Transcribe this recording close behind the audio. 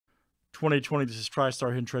2020, this is Tristar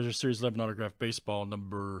Hidden Treasure Series 11 Autograph Baseball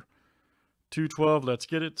number 212. Let's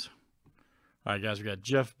get it. All right, guys, we got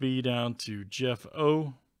Jeff B down to Jeff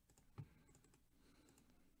O.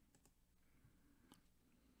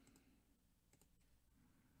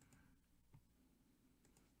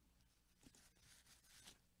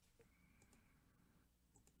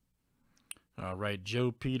 All right,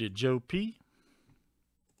 Joe P to Joe P.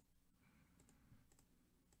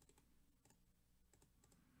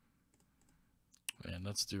 And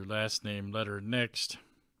let's do last name letter next.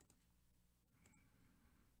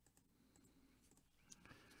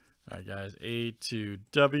 All right, guys, A to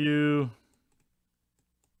W.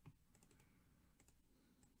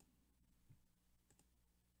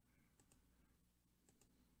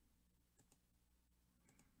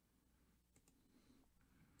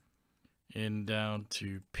 N down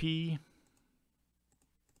to P.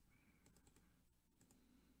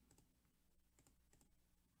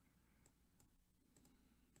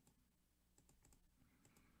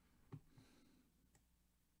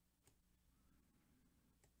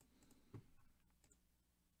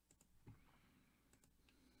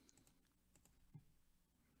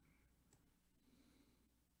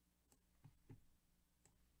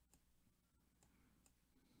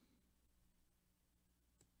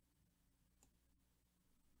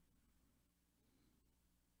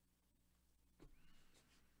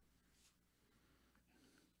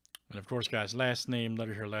 And of course, guys, last name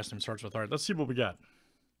letter here. Last name starts with R. Let's see what we got.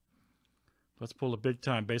 Let's pull a big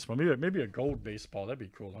time baseball. Maybe a gold baseball. That'd be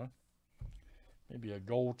cool, huh? Maybe a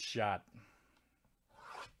gold shot.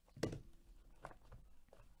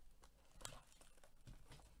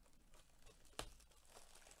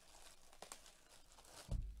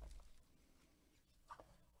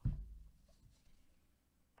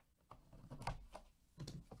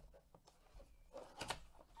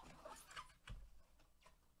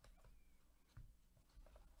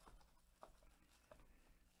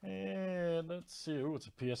 And let's see. Ooh, it's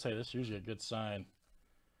a PSA. That's usually a good sign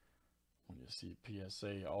when you see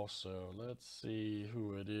PSA also. Let's see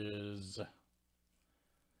who it is.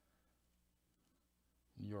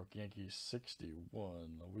 New York Yankees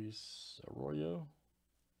 61. Luis Arroyo,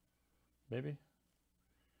 maybe.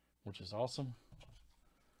 Which is awesome.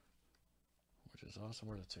 Where's it?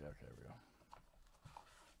 Okay, there we go.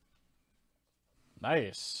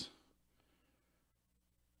 Nice.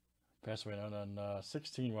 Passed away on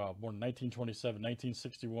 16, wow, born in 1927,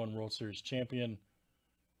 1961 World Series champion,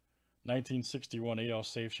 1961 AL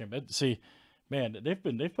Save champion. See, man, they've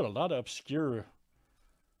put a lot of obscure.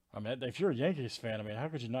 I mean, if you're a Yankees fan, I mean, how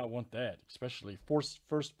could you not want that? Especially first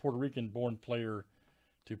Puerto Rican-born player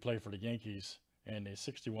to play for the Yankees and a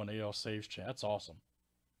 61 AL Save champ. That's awesome.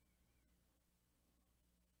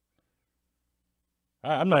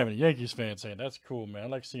 I'm not even a Yankees fan saying that's cool, man. I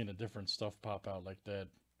like seeing the different stuff pop out like that.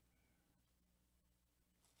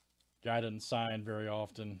 Guy doesn't sign very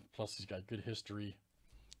often. Plus, he's got good history.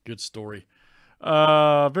 Good story.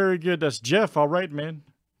 Very good. That's Jeff. All right, man.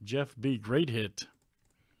 Jeff B. Great hit.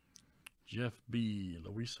 Jeff B.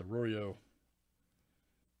 Luis Arroyo.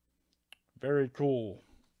 Very cool.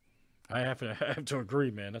 I have to agree,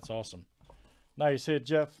 man. That's awesome. Nice hit,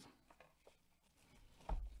 Jeff.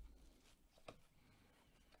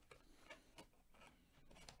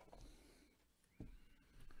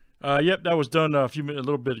 Yep, that was done a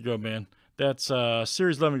little bit ago, man. That's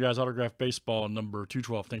Series 11, guys, Autograph Baseball number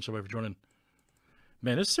 212. Thanks, everybody, for joining.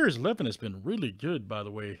 Man, this Series 11 has been really good, by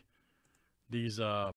the way. These